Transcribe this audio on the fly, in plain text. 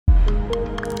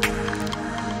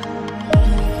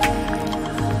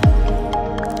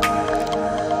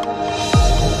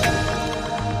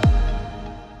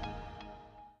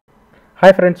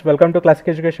Hi friends, welcome to classic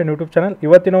education YouTube channel.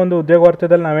 ಇವತ್ತಿನ ಒಂದು ಉದ್ಯೋಗ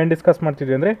ವಾರ್ತೆಯಲ್ಲಿ ನಾವೇನು ಡಿಸ್ಕಸ್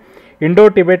ಮಾಡ್ತಿದ್ವಿ ಅಂದರೆ Indo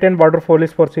Tibetan border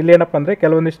police force. ಇಲ್ಲಿ ಏನಪ್ಪ ಅಂದರೆ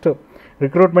ಕೆಲವೊಂದಿಷ್ಟು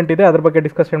ರಿಕ್ರೂಟ್ಮೆಂಟ್ ಇದೆ, ಅದ್ರ ಬಗ್ಗೆ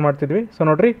ಡಿಸ್ಕಷನ್ ಮಾಡ್ತಿದ್ವಿ. ಸೊ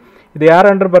ನೋಡ್ರಿ, ಇದು ಯಾರು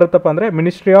ಅಂಡರ್ ಬರುತ್ತಪ್ಪ ಅಂದರೆ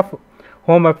ಮಿನಿಸ್ಟ್ರಿ ಆಫ್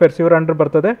ಹೋಮ್ ಅಫೇರ್ಸ್, ಇವ್ರ ಅಂಡರ್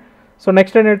ಬರ್ತದೆ. ಸೊ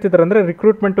ನೆಕ್ಸ್ಟ್ ಏನು ಹೇಳ್ತಿದ್ದಾರೆ ಅಂದರೆ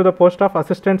recruitment to the post of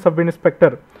assistant sub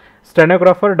inspector,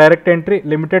 stenographer, direct entry,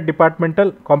 limited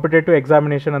departmental competitive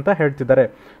examination ಅಂತ ಹೇಳ್ತಿದ್ದಾರೆ.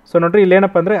 ಸೊ ನೋಡ್ರಿ,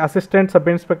 ಇಲ್ಲೇನಪ್ಪ ಅಂದರೆ ಅಸಿಸ್ಟೆಂಟ್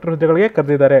ಸಬ್ ಇನ್ಸ್ಪೆಕ್ಟರ್ ಹುದ್ದೆಗಳಿಗೆ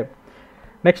ಕರೆದಿದ್ದಾರೆ.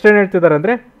 ನೆಕ್ಸ್ಟ್ ಏನು ಹೇಳ್ತಿದ್ದಾರೆ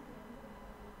ಅಂದರೆ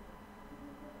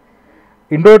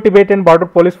Indo-Tibetan Border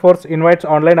Police Force invites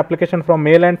online application from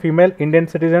male and female Indian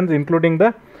citizens, including the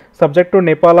subject to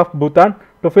Nepal of Bhutan,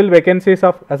 to fill vacancies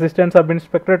of Assistant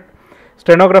Sub-Inspector,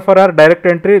 Stenographer or Direct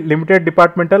Entry, Limited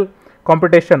Departmental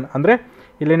Competition. ಅಂದರೆ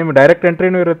ಇಲ್ಲಿ ನಿಮಗೆ direct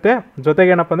ಎಂಟ್ರಿನೂ ಇರುತ್ತೆ, ಜೊತೆಗೆ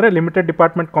ಏನಪ್ಪ ಅಂದರೆ limited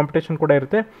department competition ಕೂಡ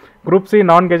ಇರುತ್ತೆ. Group C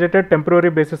non gazetted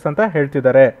temporary basis ಅಂತ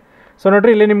ಹೇಳ್ತಿದ್ದಾರೆ. ಸೊ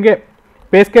ನೋಡಿರಿ, ಇಲ್ಲಿ ನಿಮಗೆ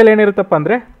ಪೇ ಸ್ಕೇಲ್ ಏನಿರುತ್ತಪ್ಪ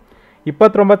ಅಂದರೆ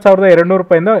 29,200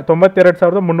 ರೂಪಾಯಿಂದ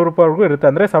 92,300 ರೂಪಾಯಿವರೆಗೂ ಇರುತ್ತೆ.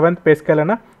 ಅಂದರೆ 7th ಪೇ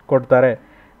ಸ್ಕೇಲನ್ನು ಕೊಡ್ತಾರೆ.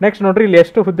 ನೆಕ್ಸ್ಟ್ ನೋಡ್ರಿ, ಇಲ್ಲಿ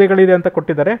ಎಷ್ಟು ಹುದ್ದೆಗಳಿದೆ ಅಂತ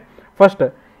ಕೊಟ್ಟಿದ್ದಾರೆ. First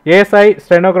ASI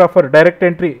stenographer direct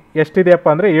entry ಎಷ್ಟಿದೆಯಪ್ಪ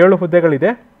ಅಂದರೆ 7 ಹುದ್ದೆಗಳಿದೆ,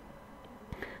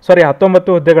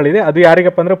 19 ಹುದ್ದೆಗಳಿದೆ. ಅದು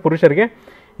ಯಾರಿಗಪ್ಪ ಅಂದರೆ ಪುರುಷರಿಗೆ.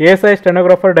 ASI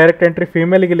ಸ್ಟೆನೋಗ್ರಾಫರ್ ಡೈರೆಕ್ಟ್ ಎಂಟ್ರಿ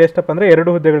ಫೀಮೇಲಿಗೆ ಇಲ್ಲಿ ಎಷ್ಟಪ್ಪ ಅಂದರೆ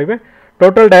 2 ಹುದ್ದೆಗಳಿವೆ.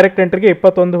 Total direct ಎಂಟ್ರಿಗೆ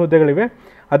 21 ಹುದ್ದೆಗಳಿವೆ.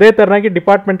 ಅದೇ ಥರನಾಗಿ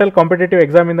ಡಿಪಾರ್ಟ್ಮೆಂಟಲ್ ಕಾಂಪಿಟೇಟಿವ್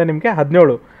ಎಕ್ಸಾಮಿಂದ ನಿಮಗೆ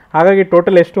 17. ಹಾಗಾಗಿ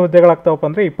ಟೋಟಲ್ ಎಷ್ಟು ಹುದ್ದೆಗಳಾಗ್ತಾವಪ್ಪ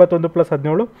ಅಂದರೆ 21 +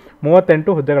 17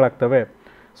 38 ಹುದ್ದೆಗಳಾಗ್ತವೆ.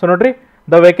 ಸೊ ನೋಡ್ರಿ,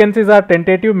 the vacancies R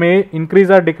tentative, May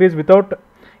increase R decrease without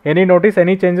any notice.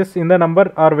 Any changes in the number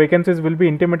R vacancies will be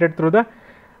intimated through the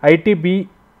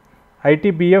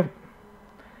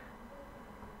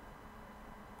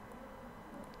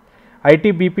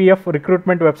ITBPF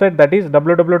recruitment website, that is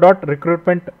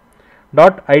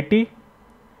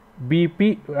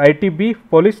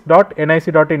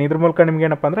www.recruitment.itbpolice.nic.in. ಇದ್ರ ಮೂಲಕ ನಿಮ್ಗೆ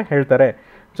ಏನಪ್ಪ ಅಂದರೆ ಹೇಳ್ತಾರೆ.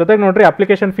 ಜೊತೆಗೆ ನೋಡ್ರಿ,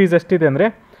 ಅಪ್ಲಿಕೇಶನ್ ಫೀಸ್ ಎಷ್ಟಿದೆ ಅಂದರೆ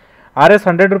RS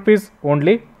 100 rupees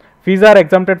only. Fees R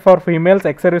exempted for females,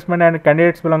 X servicemen and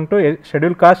candidates belong to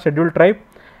schedule caste, schedule tribe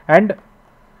and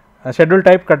schedule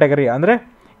type category. ಅಂದರೆ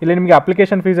ಇಲ್ಲಿ ನಿಮಗೆ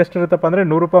ಅಪ್ಲಿಕೇಶನ್ ಫೀಸ್ ಎಷ್ಟಿರುತ್ತಪ್ಪ ಅಂದರೆ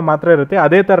 100 ರೂಪಾಯಿ ಮಾತ್ರ ಇರುತ್ತೆ.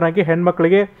 ಅದೇ ಥರನಾಗಿ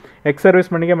ಹೆಣ್ಮಕ್ಳಿಗೆ, ಎಕ್ಸ್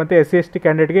ಸರ್ವಿಸ್ಮೆನ್ಗೆ ಮತ್ತು SC/ST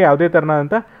ಕ್ಯಾಂಡಿಡೇಟ್ಗೆ ಯಾವುದೇ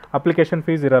ಥರನಾದಂಥ ಅಪ್ಲಿಕೇಶನ್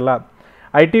ಫೀಸ್ ಇರಲ್ಲ.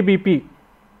 ITBP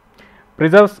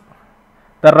preserves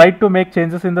the right to make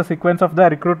changes in the sequence of the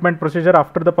recruitment procedure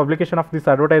after the publication of this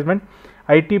advertisement.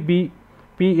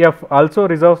 ITBPF also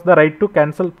reserves the right two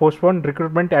cancel postpone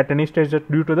recruitment at any stage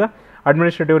due to the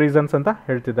administrative reasons ಅಂತ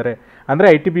ಹೇಳ್ತಿದ್ದಾರೆ. ಅಂದರೆ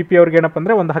ITBP ಅವ್ರಿಗೆ ಏನಪ್ಪ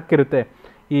ಅಂದರೆ ಒಂದು ಹಕ್ಕಿರುತ್ತೆ,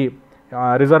 ಈ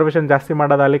reservation ಜಾಸ್ತಿ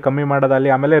ಮಾಡೋದಾಗಲಿ, ಕಮ್ಮಿ ಮಾಡೋದಾಗಲಿ,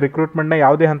 ಆಮೇಲೆ ರಿಕ್ರೂಟ್ಮೆಂಟ್ನ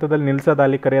ಯಾವುದೇ ಹಂತದಲ್ಲಿ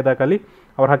ನಿಲ್ಲಿಸೋದಾಗಲಿ, ಕರೆಯೋದಾಗಲಿ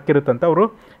ಅವ್ರ ಹಕ್ಕಿರುತ್ತಂತ ಅವರು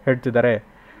ಹೇಳ್ತಿದ್ದಾರೆ.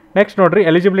 ನೆಕ್ಸ್ಟ್ ನೋಡ್ರಿ,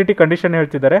 ಎಲಿಜಿಬಿಲಿಟಿ ಕಂಡೀಷನ್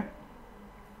ಹೇಳ್ತಿದ್ದಾರೆ.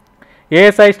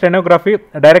 ASI ಸ್ಟೆನೋಗ್ರಫಿ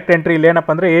ಡೈರೆಕ್ಟ್ ಎಂಟ್ರಿ ಇಲ್ಲಿ ಏನಪ್ಪ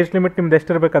ಅಂದರೆ ಏಜ್ ಲಿಮಿಟ್ ನಿಮ್ದು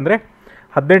ಎಷ್ಟಿರಬೇಕಂದ್ರೆ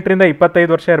 18ರಿಂದ 25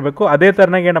 ವರ್ಷ ಇರಬೇಕು. ಅದೇ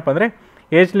ಥರನಾಗಿ ಏನಪ್ಪ ಅಂದರೆ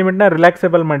ಏಜ್ ಲಿಮಿಟ್ನ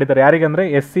ರಿಲ್ಯಾಕ್ಸೇಬಲ್ ಮಾಡಿದ್ದಾರೆ. ಯಾರಿಗಂದರೆ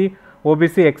SC,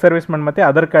 OBC, ಎಕ್ಸ್ ಸರ್ವಿಸ್ಮೆನ್ ಮತ್ತು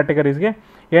ಅದರ್ ಕ್ಯಾಟಗರೀಸ್ಗೆ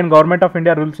ಏನು ಗೌರ್ಮೆಂಟ್ ಆಫ್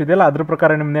ಇಂಡಿಯಾ ರೂಲ್ಸ್ ಇದೆಯಲ್ಲ ಅದ್ರ ಪ್ರಕಾರ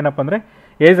ನಿಮ್ದು ಏನಪ್ಪ ಅಂದರೆ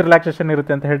ಏಜ್ ರಿಲ್ಯಾಕ್ಸೇಷನ್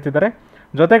ಇರುತ್ತೆ ಅಂತ ಹೇಳ್ತಿದ್ದಾರೆ.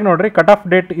 ಜೊತೆಗೆ ನೋಡ್ರಿ, ಕಟ್ ಆಫ್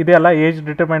ಡೇಟ್ ಇದೆಯಲ್ಲ ಏಜ್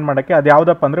ಡಿಟರ್ಮೈನ್ ಮಾಡೋಕ್ಕೆ, ಅದು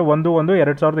ಯಾವುದಪ್ಪ ಅಂದರೆ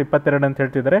 1/1/2022 ಅಂತ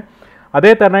ಹೇಳ್ತಿದ್ದಾರೆ.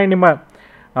 ಅದೇ ಥರನಾಗಿ ನಿಮ್ಮ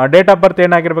ಡೇಟ್ ಆಫ್ ಬರ್ತ್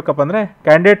ಏನಾಗಿರ್ಬೇಕಪ್ಪ ಅಂದರೆ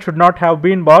candidate should not have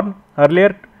been Born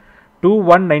earlier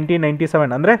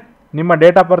 2/1/1997. ಅಂದರೆ ನಿಮ್ಮ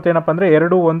ಡೇಟ್ ಆಫ್ ಬರ್ತ್ ಏನಪ್ಪ ಅಂದರೆ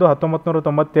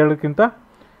 2/1/1997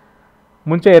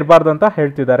 ಮುಂಚೆ ಇರಬಾರ್ದು ಅಂತ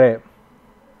ಹೇಳ್ತಿದ್ದಾರೆ.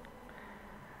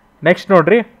 ನೆಕ್ಸ್ಟ್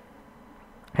ನೋಡ್ರಿ,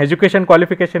 ಎಜುಕೇಷನ್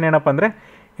ಕ್ವಾಲಿಫಿಕೇಷನ್ ಏನಪ್ಪ ಅಂದರೆ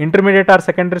intermediate R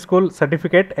secondary school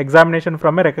certificate examination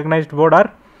from A recognised board R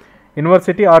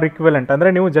university or equivalent. ಅಂದರೆ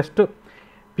ನೀವು ಜಸ್ಟ್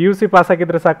PUC ಪಾಸ್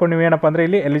ಆಗಿದ್ದರೆ ಸಾಕು, ನೀವು ಏನಪ್ಪ ಅಂದರೆ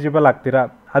ಇಲ್ಲಿ ಎಲಿಜಿಬಲ್ ಆಗ್ತೀರಾ.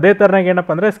 ಅದೇ ಥರನಾಗಿ ಏನಪ್ಪ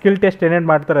ಅಂದರೆ ಸ್ಕಿಲ್ ಟೆಸ್ಟ್ ಏನೇನು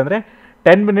ಮಾಡ್ತಾರೆ ಅಂದರೆ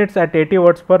 10 minutes at 80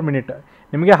 words per minute.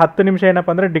 ನಿಮಗೆ 10 ನಿಮಿಷ ಏನಪ್ಪ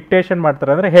ಅಂದರೆ ಡಿಕ್ಟೇಷನ್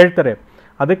ಮಾಡ್ತಾರೆ, ಅಂದರೆ ಹೇಳ್ತಾರೆ.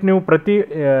 ಅದಕ್ಕೆ ನೀವು ಪ್ರತಿ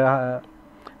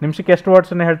ನಿಮಿಷಕ್ಕೆ ಎಷ್ಟು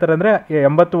ವರ್ಡ್ಸನ್ನು ಹೇಳ್ತಾರೆ ಅಂದರೆ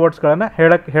 80 ವರ್ಡ್ಸ್ಗಳನ್ನು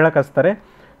ಹೇಳಕ್ಕೆ ಹಚ್ತಾರೆ.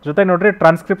 ಜೊತೆ ನೋಡ್ರಿ,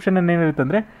 ಟ್ರಾನ್ಸ್ಕ್ರಿಪ್ಷನ್ ಏನಿರುತ್ತೆ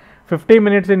ಅಂದರೆ 50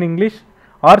 minutes in English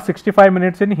R 65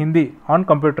 minutes in Hindi on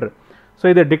computer. So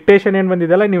ಇದು ಡಿಕ್ಟೇಷನ್ ಏನು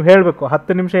ಬಂದಿದೆಯಲ್ಲ, ನೀವು ಹೇಳಬೇಕು.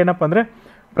 10 ನಿಮಿಷ ಏನಪ್ಪ ಅಂದರೆ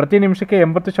ಪ್ರತಿ ನಿಮಿಷಕ್ಕೆ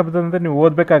 80 ಶಬ್ದದಂತೆ ನೀವು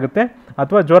ಓದಬೇಕಾಗುತ್ತೆ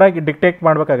ಅಥವಾ ಜೋರಾಗಿ ಡಿಕ್ಟೇಟ್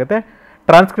ಮಾಡಬೇಕಾಗುತ್ತೆ.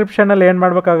 ಟ್ರಾನ್ಸ್ಕ್ರಿಪ್ಷನಲ್ಲಿ ಏನು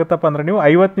ಮಾಡಬೇಕಾಗುತ್ತಪ್ಪ ಅಂದರೆ ನೀವು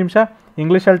 50 ನಿಮಿಷ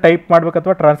ಇಂಗ್ಲೀಷಲ್ಲಿ ಟೈಪ್ ಮಾಡಬೇಕು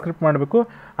ಅಥವಾ ಟ್ರಾನ್ಸ್ಕ್ರಿಪ್ಟ್ ಮಾಡಬೇಕು,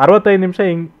 65 ನಿಮಿಷ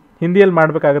ಹಿಂದಿಯಲ್ಲಿ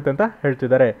ಮಾಡಬೇಕಾಗುತ್ತೆ ಅಂತ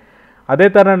ಹೇಳ್ತಿದ್ದಾರೆ. ಅದೇ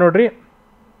ಥರ ನೋಡ್ರಿ,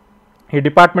 ಈ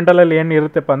ಡಿಪಾರ್ಟ್ಮೆಂಟಲ್ಲಿ ಏನು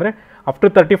ಇರುತ್ತಪ್ಪ ಅಂದರೆ up to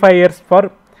 35 years for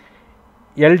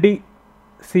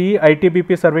LDCE ITBP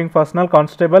serving personal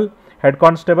constable, head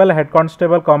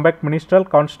constable, combat ministerial,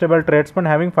 constable tradesman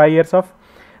having 5 years of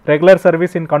regular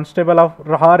service in constable of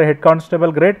or head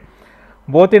constable grade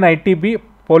both in ITB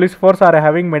police force are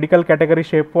having medical category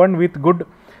shape 1 with good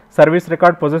service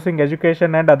record, possessing education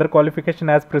and other qualification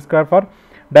as prescribed for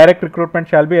direct recruitment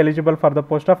shall be eligible for the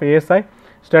post of ASI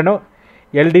steno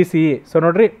LDCE. So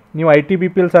ನೋಡ್ರಿ, ನೀವು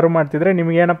ITBPಯಲ್ಲಿ serve ಮಾಡ್ತಿದ್ರೆ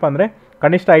ನಿಮಗೆ ಏನಪ್ಪ ಅಂದರೆ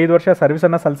ಕನಿಷ್ಠ 5 ವರ್ಷ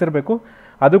ಸರ್ವಿಸನ್ನು ಸಲ್ಲಿಸಿರಬೇಕು.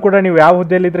 ಅದು ಕೂಡ ನೀವು ಯಾವ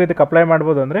ಹುದ್ದೆಯಲ್ಲಿದ್ದರೆ ಇದಕ್ಕೆ ಅಪ್ಲೈ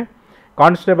ಮಾಡ್ಬೋದು ಅಂದರೆ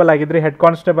constable ಆಗಿದ್ರಿ, head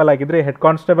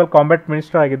constable combat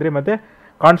minister ಆಗಿದ್ರಿ, ಮತ್ತು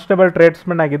ಕಾನ್ಸ್ಟೇಬಲ್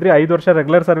ಟ್ರೇಡ್ಸ್ಮನ್ ಆಗಿದ್ರಿ, 5 ವರ್ಷ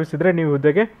ರೆಗ್ಯುಲರ್ ಸರ್ವಿಸ್ ಇದ್ದರೆ ನೀವು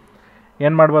ಹುದ್ದೆಗೆ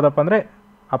ಏನು ಮಾಡ್ಬೋದಪ್ಪ ಅಂದರೆ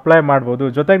ಅಪ್ಲೈ ಮಾಡ್ಬೋದು.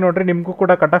 ಜೊತೆಗೆ ನೋಡಿರಿ ನಿಮಗೂ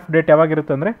ಕೂಡ ಕಟ್ ಆಫ್ ಡೇಟ್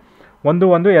ಯಾವಾಗಿರುತ್ತೆ ಅಂದರೆ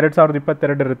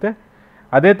 1/1/2022 ಇರುತ್ತೆ.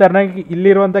 ಅದೇ ಥರನಾಗಿ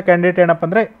ಇಲ್ಲಿರುವಂಥ ಕ್ಯಾಂಡಿಡೇಟ್ ಏನಪ್ಪ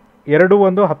ಅಂದರೆ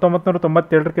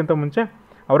 2/1/1997 ಮುಂಚೆ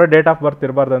ಅವರ ಡೇಟ್ ಆಫ್ ಬರ್ತ್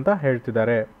ಇರಬಾರ್ದು ಅಂತ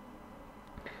ಹೇಳ್ತಿದ್ದಾರೆ.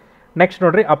 ನೆಕ್ಸ್ಟ್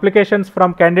ನೋಡಿರಿ, applications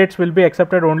from candidates will be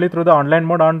accepted only through the online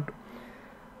mode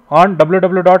on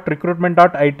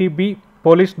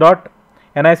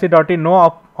www.recruitment.itbpolice.nic.in. No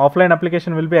offline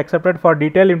application will be accepted. For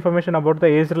detailed information about the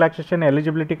age relaxation,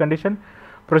 eligibility condition,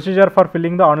 procedure for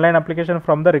filling the online application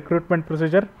from the recruitment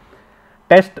procedure,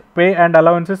 test, pay and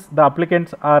allowances, the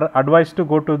applicants are advised to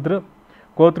go through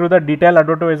the detailed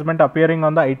advertisement appearing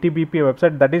on the ITBP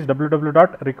website, that is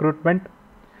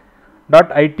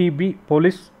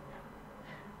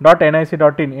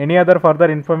www.recruitment.itbpolice.nic.in. Any other further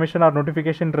information or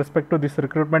notification in respect to this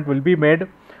recruitment will be made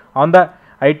on the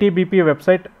ITBP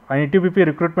website, ITBP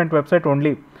recruitment website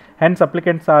only. Hence,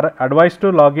 applicants are advised to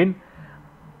log in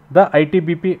the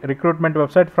ITBP recruitment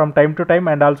website from time to time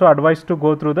and also advised to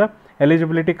go through the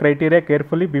eligibility criteria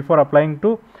carefully before applying to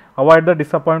avoid the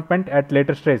disappointment at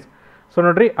later stage. So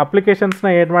ನೋಡಿರಿ, ಅಪ್ಲಿಕೇಶನ್ಸ್ನ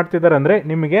ಏನು ಮಾಡ್ತಿದ್ದಾರೆ ಅಂದರೆ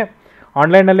ನಿಮಗೆ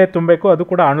ಆನ್ಲೈನಲ್ಲೇ ತುಂಬಬೇಕು, ಅದು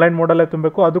ಕೂಡ online ಮೋಡಲ್ಲೇ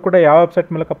ತುಂಬಬೇಕು. ಅದು ಕೂಡ ಯಾವ ವೆಬ್ಸೈಟ್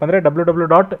ಮೂಲಕಪ್ಪ ಅಂದರೆ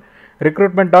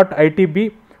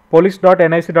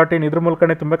www.recruitment.itbpolice.nic.in ಇದ್ರ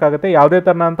ಮೂಲಕನೇ ತುಂಬಬೇಕಾಗುತ್ತೆ. ಯಾವುದೇ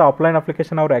ಥರನಂಥ ಆಫ್ಲೈನ್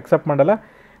ಅಪ್ಲಿಕೇಶನ್ ಅವರು ಆಕ್ಸೆಪ್ಟ್ ಮಾಡಲ್ಲ.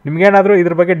 ನಿಮಗೇನಾದರೂ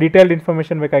ಇದ್ರ ಬಗ್ಗೆ ಡೀಟೇಲ್ಡ್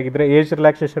ಇನ್ಫಾರ್ಮೇಷನ್ ಬೇಕಾಗಿದ್ದರೆ, ಏಜ್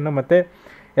ರಿಲ್ಯಾಕ್ಸೇಷನ್ನು ಮತ್ತು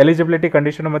ಎಲಿಜಿಬಿಲಿಟಿ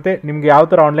ಕಂಡೀಷನು ಮತ್ತು ನಿಮಗೆ ಯಾವ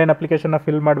ಥರ ಆನ್ಲೈನ್ ಅಪ್ಲಿಕೇಶನ್ನ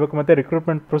ಫಿಲ್ ಮಾಡಬೇಕು ಮತ್ತು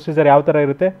ರಿಕ್ರೂಟ್ಮೆಂಟ್ ಪ್ರೊಸೀಜರ್ ಯಾವ ಥರ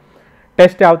ಇರುತ್ತೆ,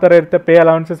 ಟೆಸ್ಟ್ ಯಾವ ಥರ ಇರುತ್ತೆ, ಪೇ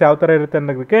ಅಲೌನ್ಸಸ್ ಯಾವ ಥರ ಇರುತ್ತೆ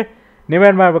ಅನ್ನೋದಕ್ಕೆ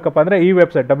ನೀವೇನು ಮಾಡಬೇಕಪ್ಪ ಅಂದರೆ ಈ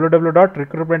ವೆಬ್ಸೈಟ್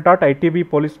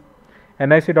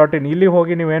www.recruitment.itbpolice.nic.in ಇಲ್ಲಿ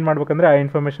ಹೋಗಿ ನೀವೇನು ಮಾಡಬೇಕಂದ್ರೆ ಆ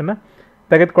ಇನ್ಫಾರ್ಮೇಷನ್ನ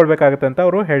ತೆಗೆದುಕೊಳ್ಬೇಕಾಗುತ್ತೆ ಅಂತ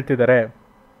ಅವರು ಹೇಳ್ತಿದ್ದಾರೆ.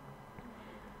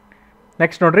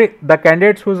 ನೆಕ್ಸ್ಟ್ ನೋಡಿರಿ, the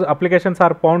candidates whose applications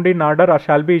are found in order R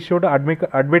shall be issued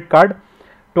admit card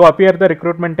to appear the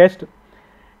recruitment test.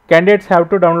 Candidates have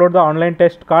to download the online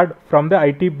test card from the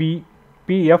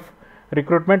ITBPF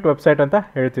recruitment website ಅಂತ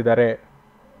ಹೇಳ್ತಿದ್ದಾರೆ.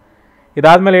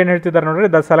 ಇದಾದಮೇಲೆ ಏನು ಹೇಳ್ತಿದ್ದಾರೆ ನೋಡಿರಿ,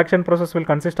 the selection process will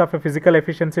consist of A physical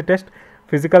efficiency test,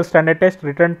 physical standard test,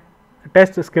 return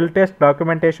test, skill test,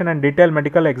 documentation and detail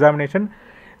medical examination,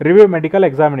 review medical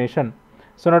examination.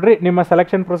 So ನೋಡಿರಿ, ನಿಮ್ಮ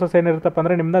selection process ಏನಿರುತ್ತಪ್ಪ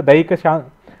ಅಂದರೆ ನಿಮ್ಮದು ದೈಹಿಕ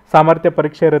ಸಾಮರ್ಥ್ಯ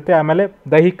ಪರೀಕ್ಷೆ ಇರುತ್ತೆ, ಆಮೇಲೆ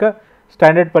ದೈಹಿಕ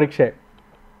ಸ್ಟ್ಯಾಂಡರ್ಡ್ ಪರೀಕ್ಷೆ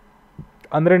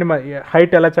ಅಂದರೆ ನಿಮ್ಮ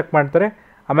ಹೈಟ್ ಎಲ್ಲ ಚೆಕ್ ಮಾಡ್ತಾರೆ,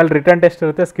 ಆಮೇಲೆ ರಿಟರ್ನ್ ಟೆಸ್ಟ್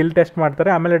ಇರುತ್ತೆ, ಸ್ಕಿಲ್ ಟೆಸ್ಟ್ ಮಾಡ್ತಾರೆ,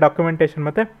 ಆಮೇಲೆ ಡಾಕ್ಯುಮೆಂಟೇಷನ್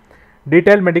ಮತ್ತು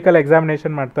ಡೀಟೇಲ್ ಮೆಡಿಕಲ್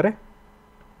ಎಕ್ಸಾಮಿನೇಷನ್ ಮಾಡ್ತಾರೆ.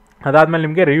 ಅದಾದಮೇಲೆ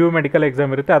ನಿಮಗೆ ರಿವ್ಯೂ ಮೆಡಿಕಲ್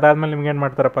ಎಕ್ಸಾಮ್ ಇರುತ್ತೆ. ಅದಾದಮೇಲೆ ನಿಮ್ಗೆ ಏನು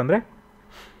ಮಾಡ್ತಾರಪ್ಪ ಅಂದರೆ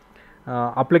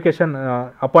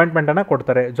ಅಪಾಯಿಂಟ್ಮೆಂಟನ್ನು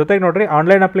ಕೊಡ್ತಾರೆ. ಜೊತೆಗೆ ನೋಡಿರಿ,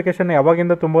 ಆನ್ಲೈನ್ ಅಪ್ಲಿಕೇಶನ್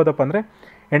ಯಾವಾಗಿಂದ ತುಂಬೋದಪ್ಪ ಅಂದರೆ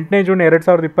 8ನೇ ಜೂನ್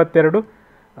 2022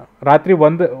 ರಾತ್ರಿ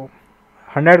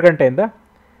 12 ಗಂಟೆಯಿಂದ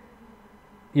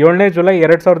 7ನೇ ಜುಲೈ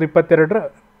 2022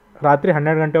 ರಾತ್ರಿ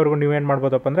 12 ಗಂಟೆವರೆಗೂ ನೀವೇನು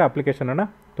ಮಾಡ್ಬೋದಪ್ಪ ಅಂದರೆ ಅಪ್ಲಿಕೇಶನನ್ನು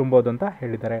ತುಂಬೋದು ಅಂತ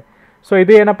ಹೇಳಿದ್ದಾರೆ. ಸೊ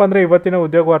ಇದು ಏನಪ್ಪ ಅಂದರೆ ಇವತ್ತಿನ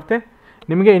ಉದ್ಯೋಗ ವಾರ್ತೆ.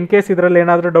 ನಿಮಗೆ ಇನ್ ಕೇಸ್ ಇದರಲ್ಲಿ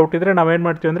ಏನಾದರೂ ಡೌಟ್ ಇದ್ದರೆ ನಾವೇನು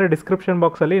ಮಾಡ್ತೀವಿ ಅಂದರೆ ಡಿಸ್ಕ್ರಿಪ್ಷನ್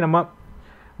ಬಾಕ್ಸಲ್ಲಿ ಏನು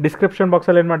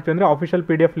ಮಾಡ್ತೀವಿ ಅಂದರೆ ಆಫಿಷಿಯಲ್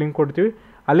PDF ಲಿಂಕ್ ಕೊಡ್ತೀವಿ.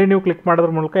 ಅಲ್ಲಿ ನೀವು ಕ್ಲಿಕ್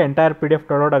ಮಾಡೋದ್ರ ಮೂಲಕ ಎಂಟೈರ್ PDF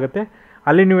ಡೌನ್ಲೋಡ್ ಆಗುತ್ತೆ.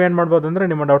 ಅಲ್ಲಿ ನೀವು ಏನು ಮಾಡ್ಬೋದು ಅಂದರೆ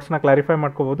ನಿಮ್ಮ ಡೌಟ್ಸ್ನ ಕ್ಲಾರಿಫೈ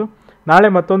ಮಾಡ್ಕೋಬೋದು.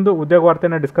 ನಾಳೆ ಮತ್ತೊಂದು ಉದ್ಯೋಗ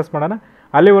ವಾರ್ತೆನ ಡಿಸ್ಕಸ್ ಮಾಡೋಣ.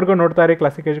 ಅಲ್ಲಿವರೆಗೂ ನೋಡ್ತಾ ಇರಿ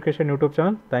classic education YouTube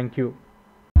channel. Thank you.